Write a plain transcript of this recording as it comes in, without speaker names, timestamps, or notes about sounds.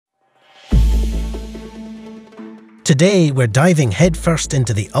Today, we're diving headfirst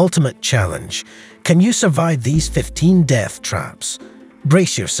into the ultimate challenge. Can you survive these 15 death traps?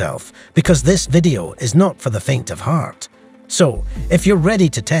 Brace yourself, because this video is not for the faint of heart. So, if you're ready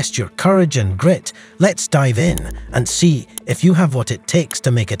to test your courage and grit, let's dive in and see if you have what it takes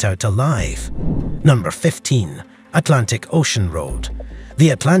to make it out alive. Number 15. Atlantic Ocean Road.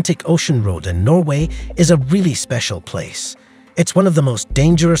 The Atlantic Ocean Road in Norway is a really special place. It's one of the most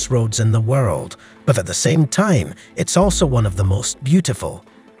dangerous roads in the world, but at the same time, it's also one of the most beautiful.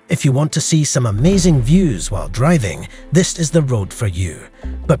 If you want to see some amazing views while driving, this is the road for you.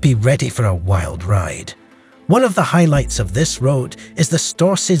 But be ready for a wild ride. One of the highlights of this road is the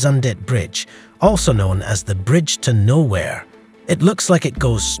Storsesundet Bridge, also known as the Bridge to Nowhere. It looks like it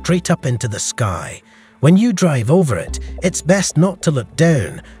goes straight up into the sky. When you drive over it, it's best not to look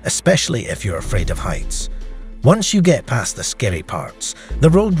down, especially if you're afraid of heights. Once you get past the scary parts, the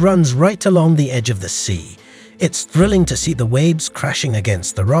road runs right along the edge of the sea. It's thrilling to see the waves crashing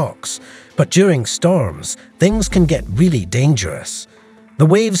against the rocks, but during storms, things can get really dangerous. The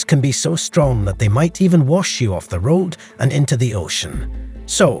waves can be so strong that they might even wash you off the road and into the ocean.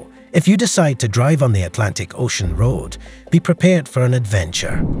 So, if you decide to drive on the Atlantic Ocean Road, be prepared for an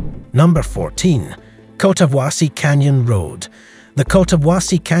adventure. Number 14. Cotahuasi Canyon Road. The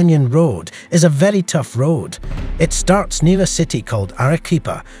Cotahuasi Canyon Road is a very tough road. It starts near a city called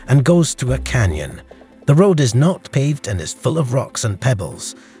Arequipa and goes through a canyon. The road is not paved and is full of rocks and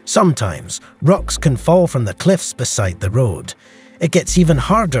pebbles. Sometimes, rocks can fall from the cliffs beside the road. It gets even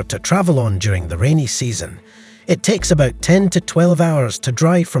harder to travel on during the rainy season. It takes about 10 to 12 hours to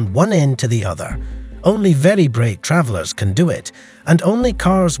drive from one end to the other. Only very brave travelers can do it, and only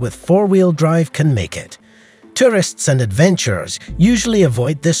cars with four-wheel drive can make it. Tourists and adventurers usually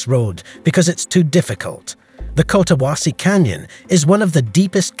avoid this road because it's too difficult. The Cotahuasi Canyon is one of the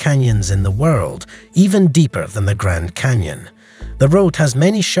deepest canyons in the world, even deeper than the Grand Canyon. The road has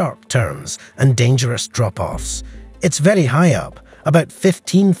many sharp turns and dangerous drop-offs. It's very high up, about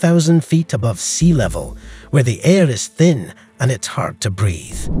 15,000 feet above sea level, where the air is thin and it's hard to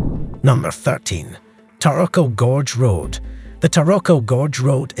breathe. Number 13. Taroko Gorge Road. The Taroko Gorge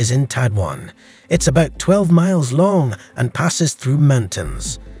Road is in Taiwan. It's about 12 miles long and passes through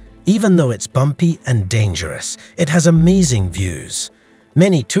mountains. Even though it's bumpy and dangerous, it has amazing views.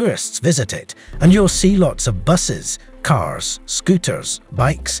 Many tourists visit it, and you'll see lots of buses, cars, scooters,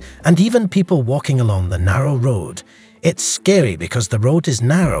 bikes, and even people walking along the narrow road. It's scary because the road is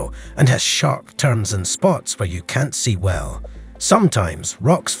narrow and has sharp turns and spots where you can't see well. Sometimes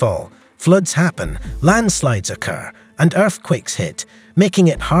rocks fall, floods happen, landslides occur, and earthquakes hit, making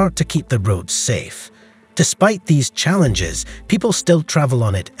it hard to keep the roads safe. Despite these challenges, people still travel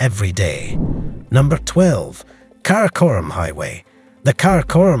on it every day. Number 12. Karakoram Highway. The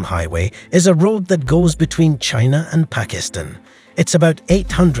Karakoram Highway is a road that goes between China and Pakistan. It's about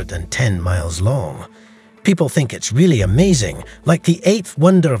 810 miles long. People think it's really amazing, like the eighth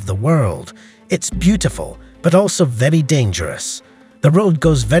wonder of the world. It's beautiful, but also very dangerous. The road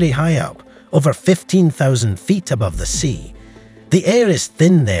goes very high up, over 15,000 feet above the sea. The air is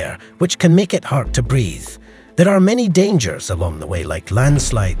thin there, which can make it hard to breathe. There are many dangers along the way, like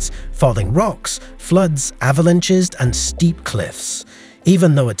landslides, falling rocks, floods, avalanches, and steep cliffs.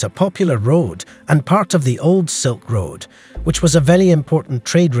 Even though it's a popular road and part of the old Silk Road, which was a very important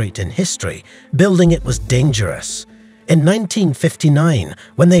trade route in history, building it was dangerous. In 1959,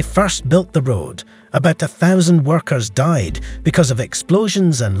 when they first built the road, about 1,000 workers died because of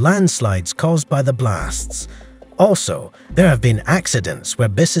explosions and landslides caused by the blasts. Also, there have been accidents where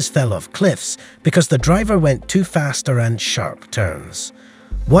buses fell off cliffs because the driver went too fast around sharp turns.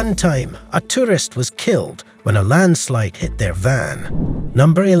 One time, a tourist was killed when a landslide hit their van.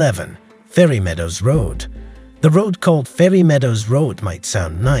 Number 11. Fairy Meadows Road. The road called Fairy Meadows Road might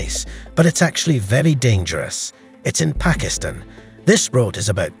sound nice, but it's actually very dangerous. It's in Pakistan. This road is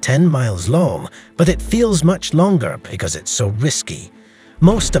about 10 miles long, but it feels much longer because it's so risky.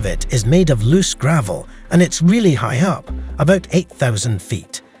 Most of it is made of loose gravel, and it's really high up, about 8,000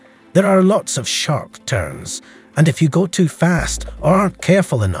 feet. There are lots of sharp turns, and if you go too fast or aren't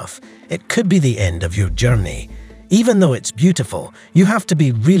careful enough, it could be the end of your journey. Even though it's beautiful, you have to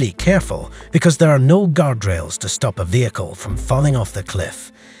be really careful because there are no guardrails to stop a vehicle from falling off the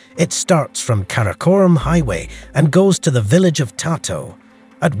cliff. It starts from Karakoram Highway and goes to the village of Tato.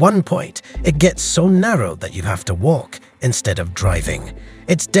 At one point, it gets so narrow that you have to walk instead of driving.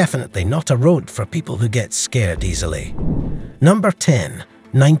 It's definitely not a road for people who get scared easily. Number 10.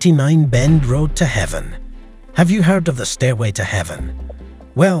 99 Bend Road to Heaven. Have you heard of the Stairway to Heaven?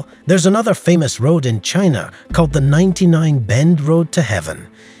 Well, there's another famous road in China called the 99 Bend Road to Heaven.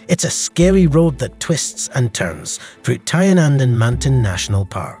 It's a scary road that twists and turns through Tainan Mountain National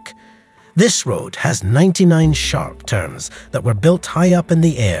Park. This road has 99 sharp turns that were built high up in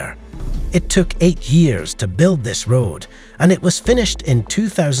the air. It took 8 years to build this road, and it was finished in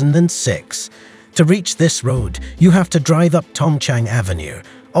 2006. To reach this road, you have to drive up Tongchang Avenue,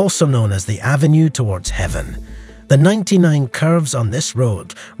 also known as the Avenue Towards Heaven. The 99 curves on this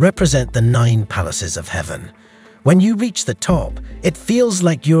road represent the 9 palaces of heaven. When you reach the top, it feels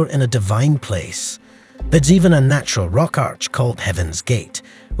like you're in a divine place. There's even a natural rock arch called Heaven's Gate,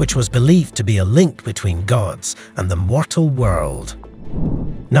 which was believed to be a link between gods and the mortal world.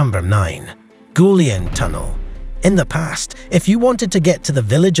 Number 9. Guolian Tunnel. In the past, if you wanted to get to the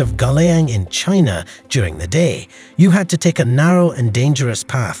village of Guoliang in China during the day, you had to take a narrow and dangerous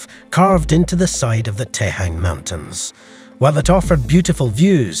path carved into the side of the Tehang Mountains. While it offered beautiful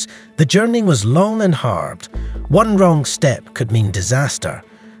views, the journey was long and hard. One wrong step could mean disaster.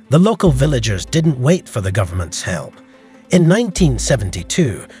 The local villagers didn't wait for the government's help. In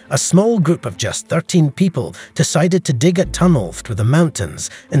 1972, a small group of just 13 people decided to dig a tunnel through the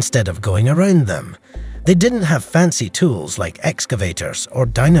mountains instead of going around them. They didn't have fancy tools like excavators or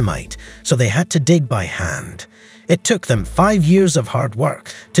dynamite, so they had to dig by hand. It took them 5 years of hard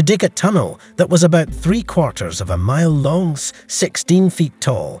work to dig a tunnel that was about 3/4 of a mile long, 16 feet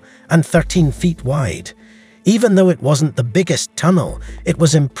tall, and 13 feet wide. Even though it wasn't the biggest tunnel, it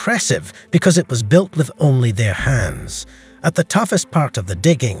was impressive because it was built with only their hands. At the toughest part of the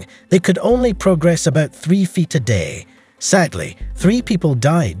digging, they could only progress about 3 feet a day. Sadly, 3 people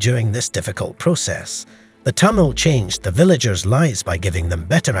died during this difficult process. The tunnel changed the villagers' lives by giving them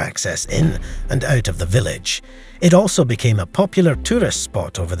better access in and out of the village. It also became a popular tourist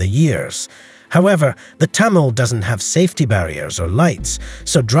spot over the years. However, the tunnel doesn't have safety barriers or lights,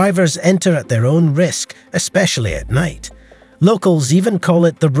 so drivers enter at their own risk, especially at night. Locals even call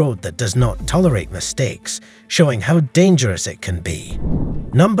it the road that does not tolerate mistakes, showing how dangerous it can be.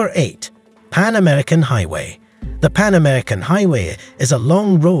 Number 8. Pan American Highway. The Pan American Highway is a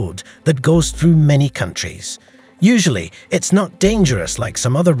long road that goes through many countries. Usually, it's not dangerous like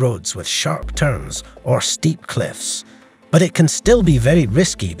some other roads with sharp turns or steep cliffs, but it can still be very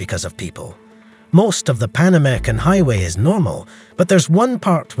risky because of people. Most of the Pan American Highway is normal, but there's one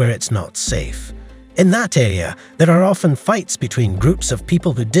part where it's not safe. In that area, there are often fights between groups of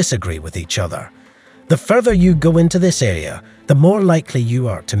people who disagree with each other. The further you go into this area, the more likely you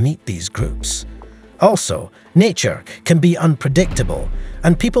are to meet these groups. Also, nature can be unpredictable,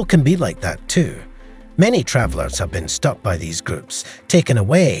 and people can be like that too. Many travelers have been stopped by these groups, taken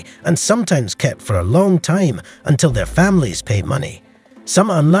away, and sometimes kept for a long time until their families pay money.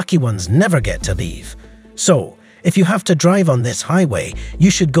 Some unlucky ones never get to leave. So, if you have to drive on this highway, you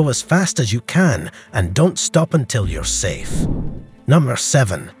should go as fast as you can and don't stop until you're safe. Number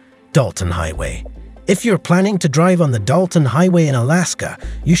 7. Dalton Highway. If you're planning to drive on the Dalton Highway in Alaska,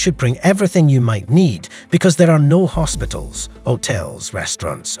 you should bring everything you might need because there are no hospitals, hotels,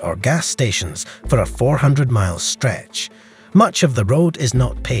 restaurants, or gas stations for a 400-mile stretch. Much of the road is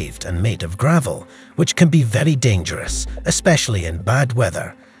not paved and made of gravel, which can be very dangerous, especially in bad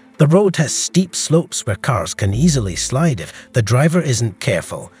weather. The road has steep slopes where cars can easily slide if the driver isn't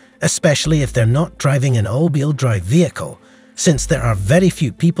careful, especially if they're not driving an all-wheel drive vehicle. Since there are very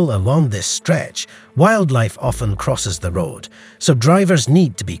few people along this stretch, wildlife often crosses the road, so drivers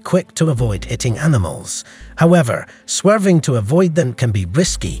need to be quick to avoid hitting animals. However, swerving to avoid them can be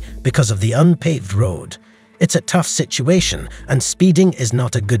risky because of the unpaved road. It's a tough situation, and speeding is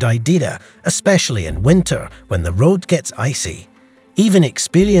not a good idea, especially in winter when the road gets icy. Even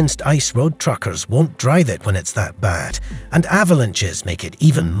experienced ice road truckers won't drive it when it's that bad, and avalanches make it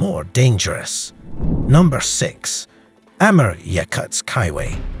even more dangerous. Number 6. Amur-Yakutsk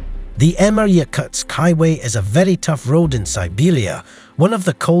Highway. The Amur-Yakutsk Highway is a very tough road in Siberia, one of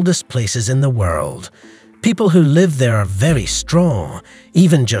the coldest places in the world. People who live there are very strong.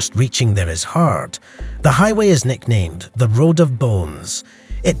 Even just reaching there is hard. The highway is nicknamed the Road of Bones.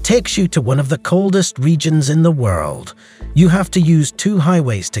 It takes you to one of the coldest regions in the world. You have to use 2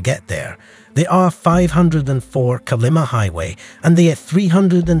 highways to get there. The R504 Kolyma Highway and the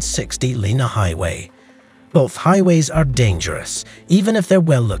 360 Lena Highway. Both highways are dangerous, even if they're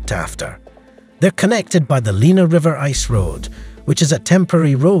well looked after. They're connected by the Lena River Ice Road, which is a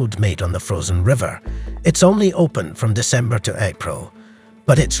temporary road made on the frozen river. It's only open from December to April.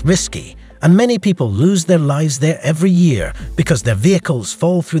 But it's risky, and many people lose their lives there every year because their vehicles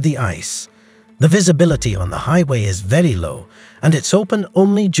fall through the ice. The visibility on the highway is very low, and it's open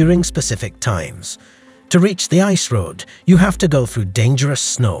only during specific times. To reach the ice road, you have to go through dangerous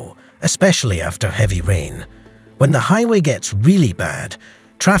snow, especially after heavy rain. When the highway gets really bad,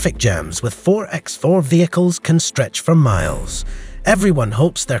 Traffic jams with 4x4 vehicles can stretch for miles. Everyone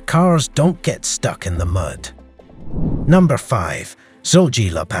hopes their cars don't get stuck in the mud. Number 5.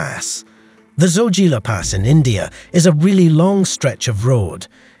 Zojila Pass. The Zojila Pass in India is a really long stretch of road.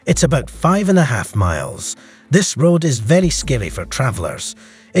 It's about 5.5 miles. This road is very scary for travelers.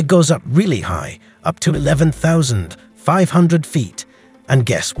 It goes up really high, up to 11,500 feet. And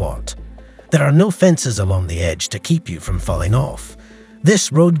guess what? There are no fences along the edge to keep you from falling off.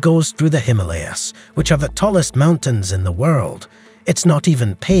 This road goes through the Himalayas, which are the tallest mountains in the world. It's not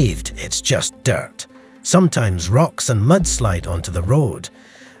even paved, it's just dirt. Sometimes rocks and mud slide onto the road.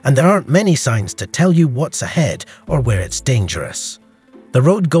 And there aren't many signs to tell you what's ahead or where it's dangerous. The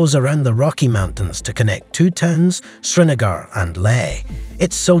road goes around the Rocky Mountains to connect two towns, Srinagar and Leh.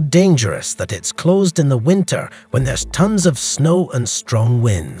 It's so dangerous that it's closed in the winter when there's tons of snow and strong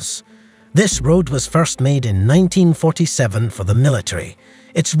winds. This road was first made in 1947 for the military.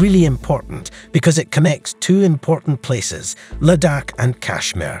 It's really important because it connects two important places, Ladakh and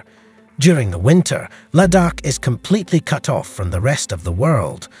Kashmir. During the winter, Ladakh is completely cut off from the rest of the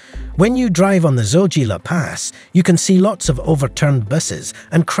world. When you drive on the Zojila Pass, you can see lots of overturned buses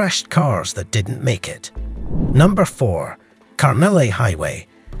and crashed cars that didn't make it. Number 4. Kolyma Highway.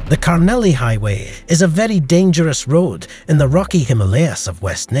 The Kolyma Highway is a very dangerous road in the rocky Himalayas of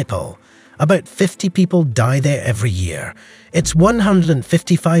West Nepal. About 50 people die there every year. It's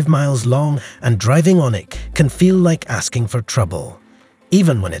 155 miles long and driving on it can feel like asking for trouble.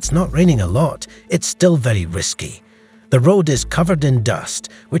 Even when it's not raining a lot, it's still very risky. The road is covered in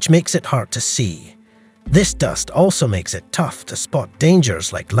dust, which makes it hard to see. This dust also makes it tough to spot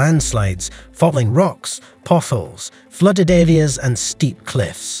dangers like landslides, falling rocks, potholes, flooded areas and steep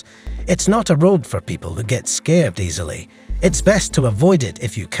cliffs. It's not a road for people who get scared easily. It's best to avoid it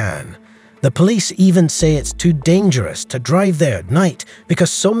if you can. The police even say it's too dangerous to drive there at night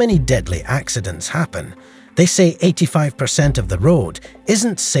because so many deadly accidents happen. They say 85% of the road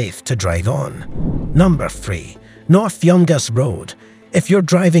isn't safe to drive on. Number 3. North Yungas Road. If you're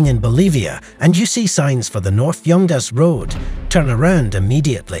driving in Bolivia and you see signs for the North Yungas Road, turn around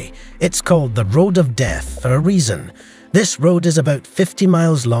immediately. It's called the Road of Death for a reason. This road is about 50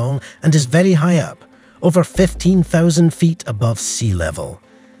 miles long and is very high up, over 15,000 feet above sea level.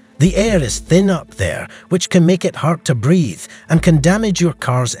 The air is thin up there, which can make it hard to breathe and can damage your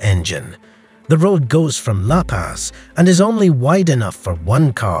car's engine. The road goes from La Paz and is only wide enough for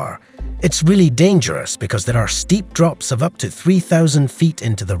one car. It's really dangerous because there are steep drops of up to 3,000 feet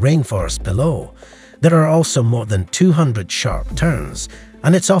into the rainforest below. There are also more than 200 sharp turns,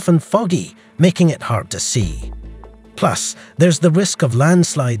 and it's often foggy, making it hard to see. Plus, there's the risk of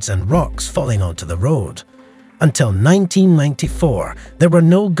landslides and rocks falling onto the road. Until 1994, there were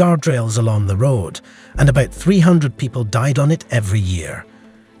no guardrails along the road, and about 300 people died on it every year.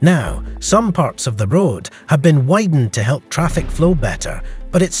 Now, some parts of the road have been widened to help traffic flow better,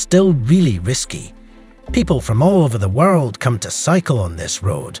 but it's still really risky. People from all over the world come to cycle on this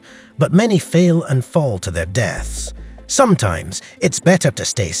road, but many fail and fall to their deaths. Sometimes it's better to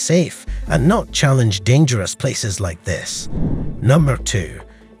stay safe and not challenge dangerous places like this. Number 2.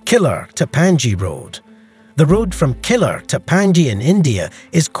 Killer to Panji Road. The road from Killer to Panji in India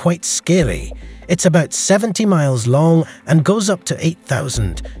is quite scary. It's about 70 miles long and goes up to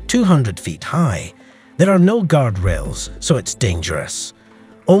 8,200 feet high. There are no guardrails, so it's dangerous.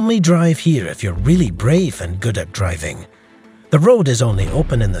 Only drive here if you're really brave and good at driving. The road is only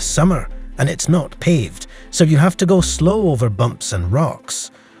open in the summer and it's not paved, so you have to go slow over bumps and rocks.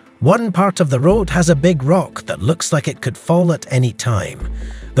 One part of the road has a big rock that looks like it could fall at any time.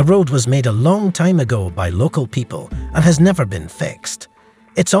 The road was made a long time ago by local people and has never been fixed.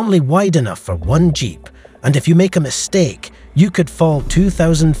 It's only wide enough for one Jeep, and if you make a mistake, you could fall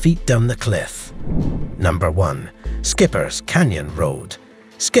 2,000 feet down the cliff. Number 1. Skipper's Canyon Road.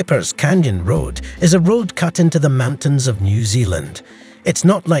 Skipper's Canyon Road is a road cut into the mountains of New Zealand. It's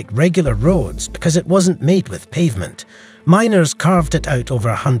not like regular roads because it wasn't made with pavement. Miners carved it out over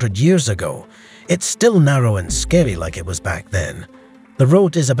 100 years ago. It's still narrow and scary like it was back then. The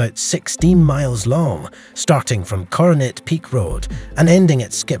road is about 16 miles long, starting from Coronet Peak Road and ending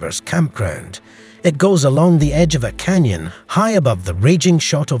at Skipper's Campground. It goes along the edge of a canyon high above the raging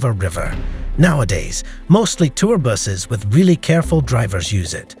Shotover River. Nowadays, mostly tour buses with really careful drivers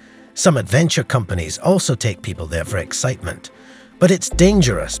use it. Some adventure companies also take people there for excitement. But it's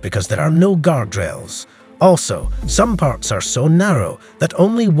dangerous because there are no guardrails. Also, some parts are so narrow that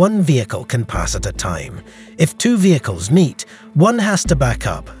only one vehicle can pass at a time. If two vehicles meet, one has to back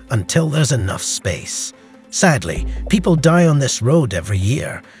up until there's enough space. Sadly, people die on this road every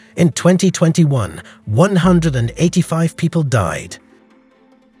year. In 2021, 185 people died.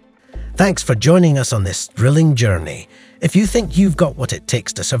 Thanks for joining us on this thrilling journey. If you think you've got what it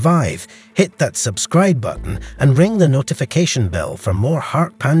takes to survive, hit that subscribe button and ring the notification bell for more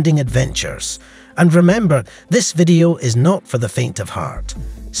heart-pounding adventures. And remember, this video is not for the faint of heart.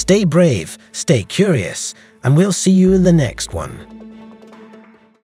 Stay brave, stay curious, and we'll see you in the next one.